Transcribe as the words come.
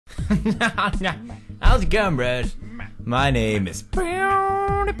How's it going, bros? My name is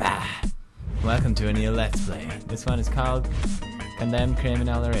PewDiePie. Welcome to a new Let's Play. This one is called Condemned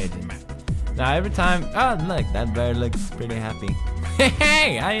Criminal or Agents. Now every time... Oh, look, that bird looks pretty happy.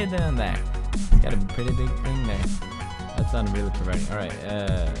 Hey, how you doing there? It's got a pretty big thing there. That's not really perverting. Alright,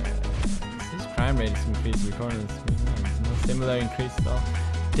 this crime rate is increased recording. There's no similar increase at all.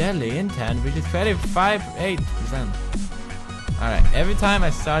 Deadly intent, which is 25.8%. Alright, every time I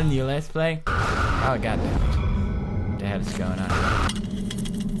start a new Let's Play... Oh, goddamn. What the hell is going on?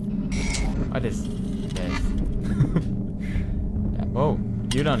 What is this? Oh,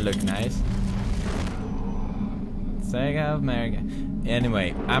 you don't look nice. Sega of America.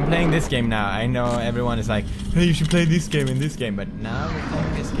 Anyway, I'm playing this game now. I know everyone is like, hey, you should play this game and this game, but now we're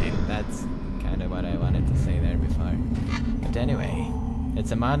playing this game. That's kind of what I wanted to say there before. But anyway,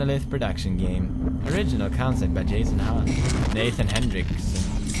 it's a Monolith production game. Original concept by Jason Hahn, Nathan Hendricks.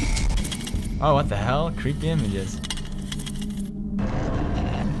 Oh, what the hell? Creepy images.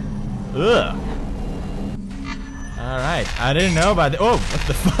 Ugh. Alright, I didn't know about oh, what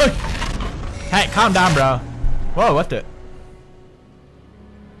the fuck? Hey, calm down, bro. Whoa, what the?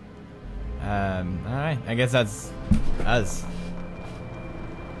 Alright, I guess that's us.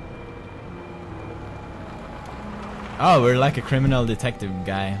 Oh, we're like a criminal detective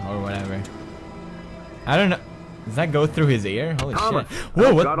guy or whatever. I don't know. Does that go through his ear? Holy shit.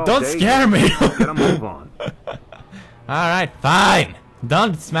 Whoa, what? Don't scare me! Get a move on. Alright, fine.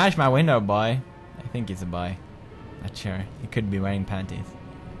 Don't smash my window, boy. I think he's a boy. Not sure. He could be wearing panties.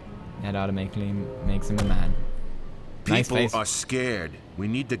 That automatically makes him a man. Nice People face. are scared. We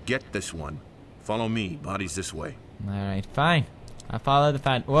need to get this one. Follow me. Body's this way. Alright, fine. I follow the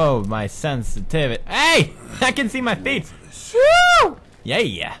fan. Whoa, my sensitivity. Hey! I can see my feet! Woo!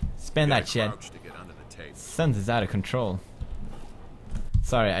 Yeah. Spin that shit. Sense is out of control.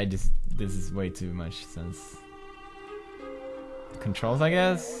 Sorry, this is way too much sense. Controls, I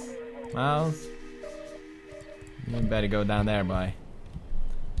guess? Mouse? You better go down there, boy.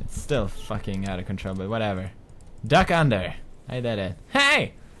 It's still fucking out of control, but whatever. Duck under. I did it.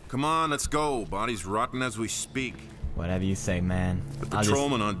 Hey! Come on, let's go. Body's rotten as we speak. Whatever you say, man. The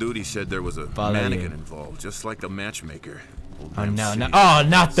patrolman on duty said there was a mannequin involved, just like the matchmaker. Oh no, no. Oh,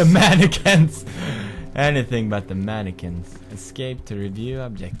 not the mannequins! Anything but the mannequins. Escape to review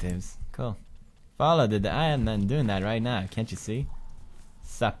objectives. Cool. Follow I am then doing that right now. Can't you see?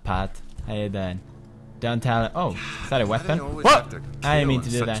 Sup, Pat? How you doing? Don't tell it. Oh, is that a weapon? What? I didn't mean to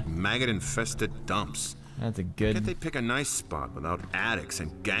do that. Maggot-infested dumps. That's a good. Can't they pick a nice spot without addicts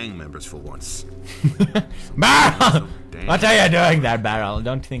and gang members for once? Barrel! What are you doing there, Barrel?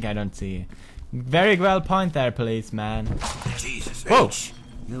 Don't think I don't see you. Very well point there, policeman. Jesus, whoa! H.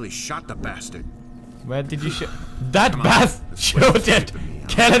 Nearly shot the bastard. Where did you shoot? That bastard! Shoot it!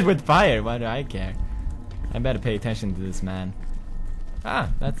 Kill it with fire! Why do I care? I better pay attention to this man. Ah,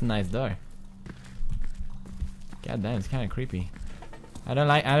 that's a nice door. God damn, it's kind of creepy. I don't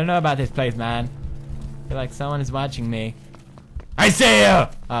know about this place, man. I feel like someone is watching me. I see you!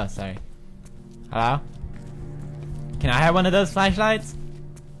 Oh, sorry. Hello? Can I have one of those flashlights?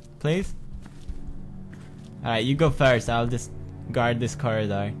 Please? Alright, you go first. I'll just guard this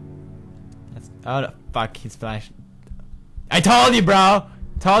corridor. Oh, fuck, his flash. I told you, bro!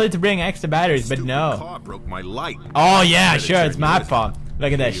 Told you to bring extra batteries, but no. Car broke my light. Oh, yeah, sure, it's my fault.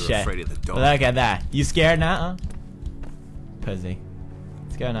 Look at that shit. Look at that. You scared now? Pussy.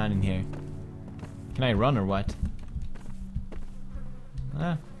 What's going on in here? Can I run or what?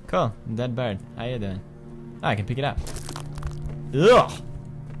 Ah, cool. Dead bird. How you doing? Oh, I can pick it up. Ugh!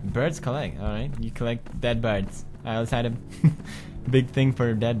 Birds collect. Alright, you collect dead birds. I always had a big thing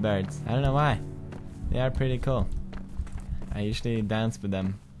for dead birds. I don't know why. They are pretty cool. I usually dance with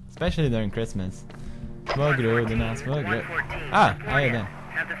them. Especially during Christmas. Ah, how you doing?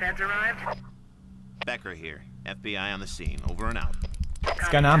 Have the feds arrived? Becker here. FBI on the scene. Over and out. What's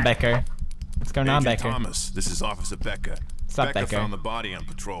going on, Becker? What's going on, Becker? Thomas, this is Officer Becker. What's up, Becker? Found the body on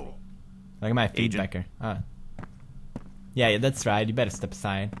patrol. Look at my feet, Agent. Becker. Oh. Yeah, that's right. You better step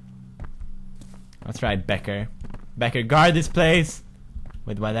aside. That's right, Becker. Becker, guard this place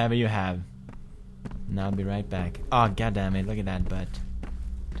with whatever you have. And I'll be right back. Oh, goddammit. Look at that butt.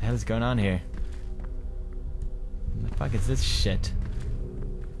 What the hell is going on here? What the fuck is this shit?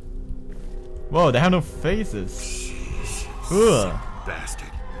 Whoa, they have no faces. Ugh. Bastard.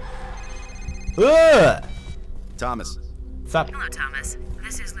 Ugh. Thomas. What's up? Hello, Thomas.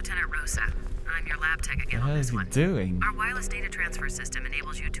 This is Lieutenant Rosa. I'm your lab tech again What on is this he one. doing? Our wireless data transfer system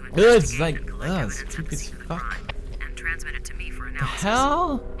enables you to It's investigate like, and collect it's evidence at the creepy as scene of the fuck. crime and transmit it to me for The analysis.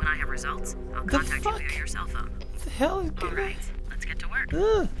 hell? When I have results, I'll The contact you fuck? via your cell phone. What the hell is All going on? right, let's get to work.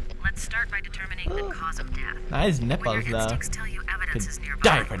 Ugh. Let's start by determining the cause of death. Nice When nipples your though. instincts tell you evidence is nearby,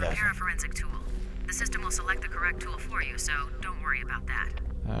 die for this. prepare a forensic tool. The system will select the correct tool for you, so don't worry about that.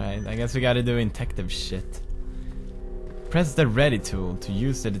 Alright, I guess we gotta do detective shit. Press the ready tool to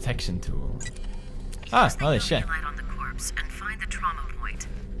use the detection tool. Ah, Use the holy UV shit. light on the corpse and find the trauma point.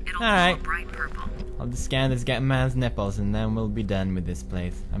 It'll Alright. glow bright purple. I'll just scan this man's nipples and then we'll be done with this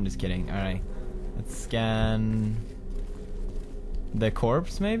place. I'm just kidding. Alright. Let's scan the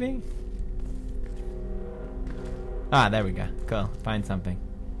corpse maybe? Ah, there we go. Cool. Find something.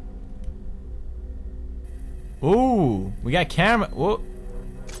 Ooh, we got camera. Whoa.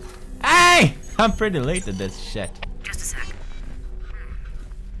 Hey! I'm pretty late to this shit. Just a sec.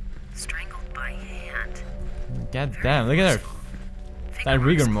 Strangled by hand. God damn, look at her. That Finger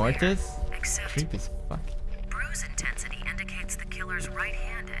rigor marks clear, mortis? Except Creepy as fuck. bruise intensity indicates the killer's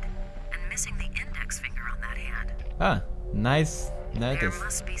right-handed, and missing the index finger on that hand. Ah, nice There notice.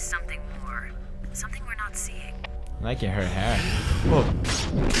 must be something more. Something we're not seeing. I like her hair. Whoa.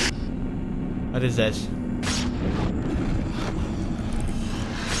 What is this?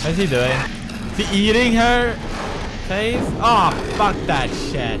 What's he doing? Is he eating her face? Oh, fuck that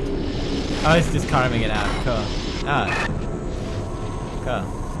shit. Oh, he's just carving it out. Cool. Ah. Cool.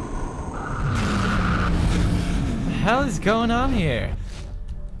 What the hell is going on here?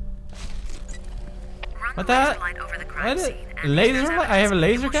 Run What the the laser hell? light over the crime What is- scene, and laser if there's light? I have a evidence,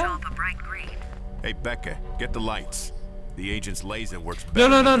 laser it will show gun? up a bright green. Hey, Becca, get the lights. The agent's laser works No, better.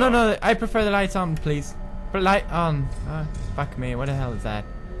 no, no, in the no, dark. no. I prefer the lights on, please. Put light on. Oh, fuck me. What the hell is that?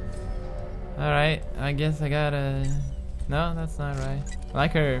 Alright, I guess I gotta... No, that's not right. I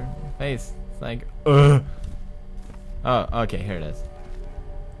like her face. It's like, ugh. Oh, okay, here it is.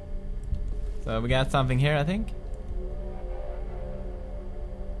 So we got something here, I think.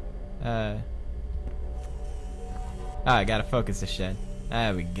 I gotta focus this shit.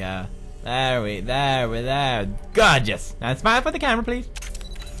 There we go. There. Gorgeous. Now smile for the camera, please.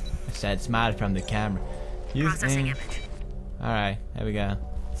 I said smile from the camera. Use Processing aim. image. Alright, there we go.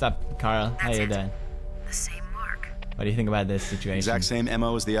 What's up, Carl? How That's you it. doing? The same mark. What do you think about this situation? Exact same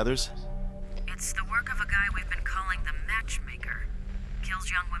MO as the others? It's the work of a guy we've been calling the matchmaker. Kills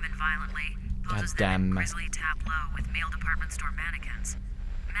young women violently, poses them in Goddamn. grisly tableau with male department store mannequins.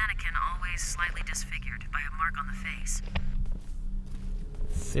 Mannequin always slightly disfigured by a mark on the face.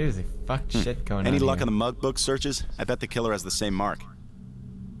 Seriously, fucked shit going on. Any luck here. on the mug book searches? I bet the killer has the same mark.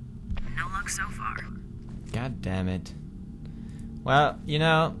 No luck so far. God damn it. Well, you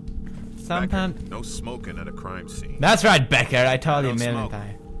know, sometimes. Becker, no smoking at a crime scene. That's right, Becker. I told you a don't million smoke.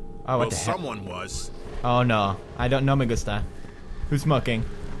 times. Oh, Well, what the hell? someone was. Oh no, I don't know, me gusta. Who's smoking?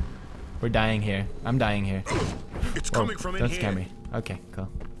 We're dying here. I'm dying here. It's Whoa, coming from in don't here. scare me. Okay, cool.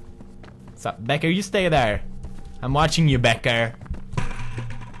 What's up, Becker? You stay there. I'm watching you, Becker.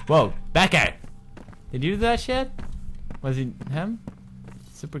 Whoa, Becker! Did you do that shit? Was it him?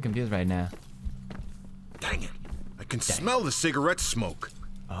 Super confused right now. Dang it! I can smell the cigarette smoke.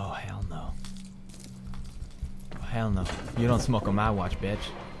 Oh hell no. Oh hell no. You don't smoke on my watch, bitch.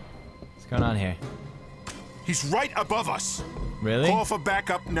 What's going on here? He's right above us. Really? Call for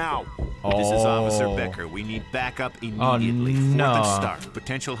backup now. This is Officer Oh. Becker. We need backup immediately. no. 4th and Stark.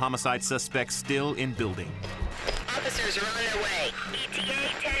 Potential homicide suspect still in building. Officers are on their way. ETA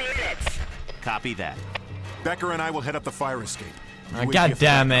 10 minutes. Copy that. Becker and I will head up the fire escape. You Oh, wait God here for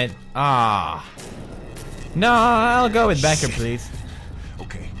damn backup. it. Ah. No, I'll go with Becker, Shit. please.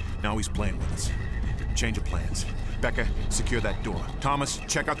 Okay, now he's playing with us. Change of plans. Becca, secure that door. Thomas,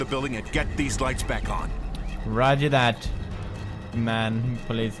 check out the building and get these lights back on. Roger that, man,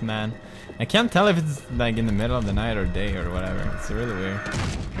 policeman. I can't tell if it's like in the middle of the night or day or whatever. It's really weird.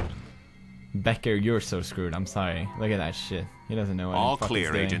 Becker, you're so screwed. I'm sorry. Look at that shit. He doesn't know what All the fuck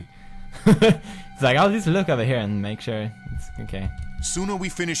clear, he's doing. Agent. It's like, I'll just look over here and make sure it's okay. Sooner we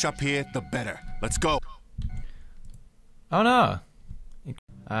finish up here, the better. Let's go. Oh no!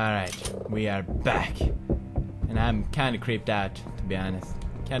 Alright, we are back. And I'm kinda creeped out, to be honest.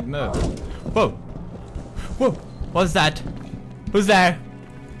 Can't move. Whoa! Whoa! What's that? Who's there?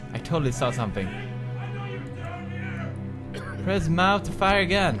 I totally saw something. Press mouth to fire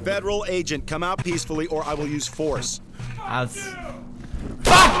again. Federal agent, come out peacefully or I will use force.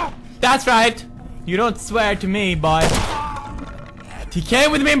 Fuck! That's right! You don't swear to me, boy. He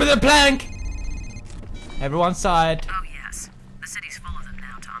came with me with a plank! Everyone saw it. Oh yes. The city's full of them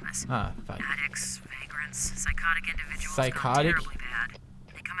now, Thomas. Ah, fuck. Addicts, vagrants, psychotic individuals. Psychotic? Not terribly bad.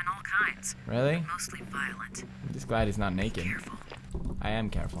 They come in all kinds. Really? Mostly violent. I'm just glad he's not naked. Careful. I am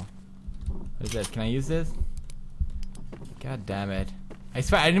careful. What is this? Can I use this? God damn it. I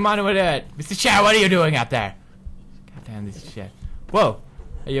swear I didn't want to do it. Mr. Chow, what are you doing out there? God damn this shit. Whoa.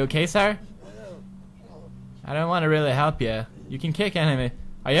 Are you okay, sir? I don't want to really help you. You can kick enemy.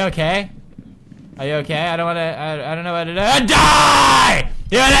 Are you okay? Are you okay? I don't want to. I don't know what to do. Die!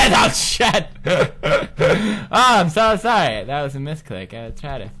 You little shit! Oh, I'm so sorry. That was a misclick. I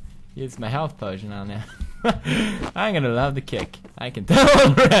tried to use my health potion on there. I'm gonna love the kick. I can tell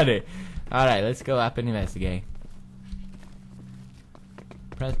already. Alright, let's go up and investigate.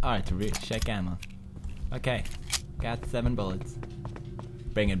 Press R to check ammo. Okay, got 7 bullets.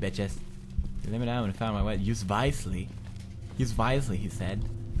 Bring it, bitches. Limit ammo to find my way. Use wisely. Use wisely, he said.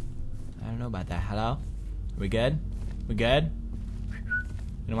 I don't know about that. Hello? We good? We good?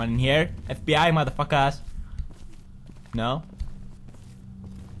 Anyone in here? FBI, motherfuckers. No?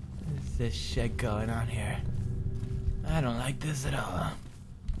 What is this shit going on here? I don't like this at all.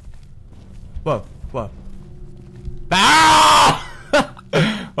 Whoa, whoa. Ah!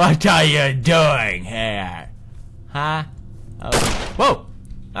 What are you doing here? Huh? Oh. Whoa!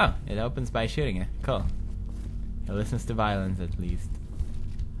 Oh, it opens by shooting it. Cool. It listens to violence at least.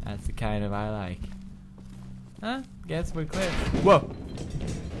 That's the kind of I like. Huh? Guess we're clear. Whoa!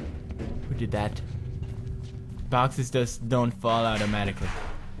 Who did that? Boxes just don't fall automatically.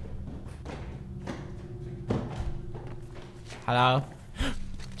 Hello?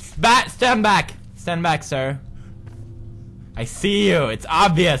 Stand back! Stand back, sir. I see you. It's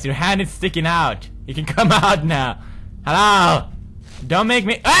obvious. Your hand is sticking out. You can come out now. Hello? Don't make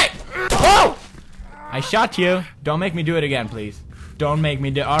me. Hey! Whoa! I shot you. Don't make me do it again, please. Don't make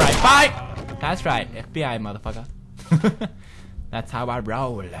me do. Alright, fight! That's right. FBI, motherfucker. That's how I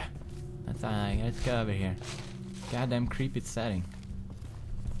roll. That's how I. Let's go over here. Goddamn creepy setting.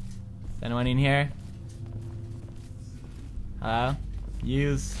 Is anyone in here? Hello?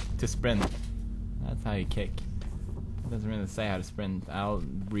 Use to sprint. That's how you kick. It doesn't really say how to sprint. I'll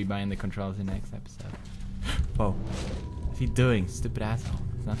rebind the controls in the next episode. Whoa. What's he doing? Stupid asshole.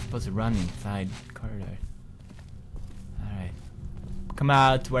 He's not supposed to run inside corridors. Alright. Come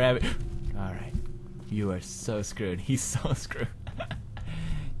out wherever. Alright. You are so screwed. He's so screwed.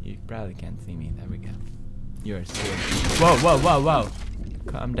 You probably can't see me. There we go. You are screwed. Whoa, whoa, whoa, whoa.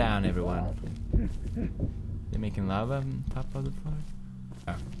 Calm down, everyone. They're making lava on top of the floor?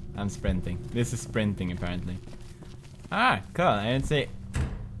 Oh, I'm sprinting. This is sprinting, apparently. Ah, cool. I didn't see.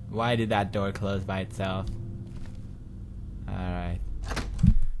 Why did that door close by itself? Alright.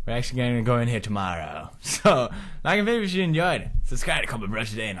 We're actually going to go in here tomorrow. So, like and favorite if you enjoyed. Subscribe to Couple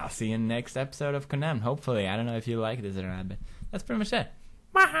Brush today, and I'll see you in the next episode of Condemned. Hopefully. I don't know if you like this or not, but that's pretty much it.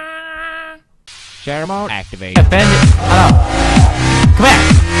 Share mode activate. Offended. Hello. Come here.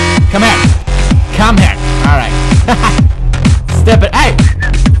 Come here. Come here. Alright. Stupid. Hey!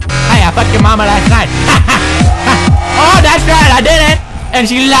 Hey, I fucked your mama last night. Oh, that's right, I did it! And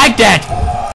she liked it!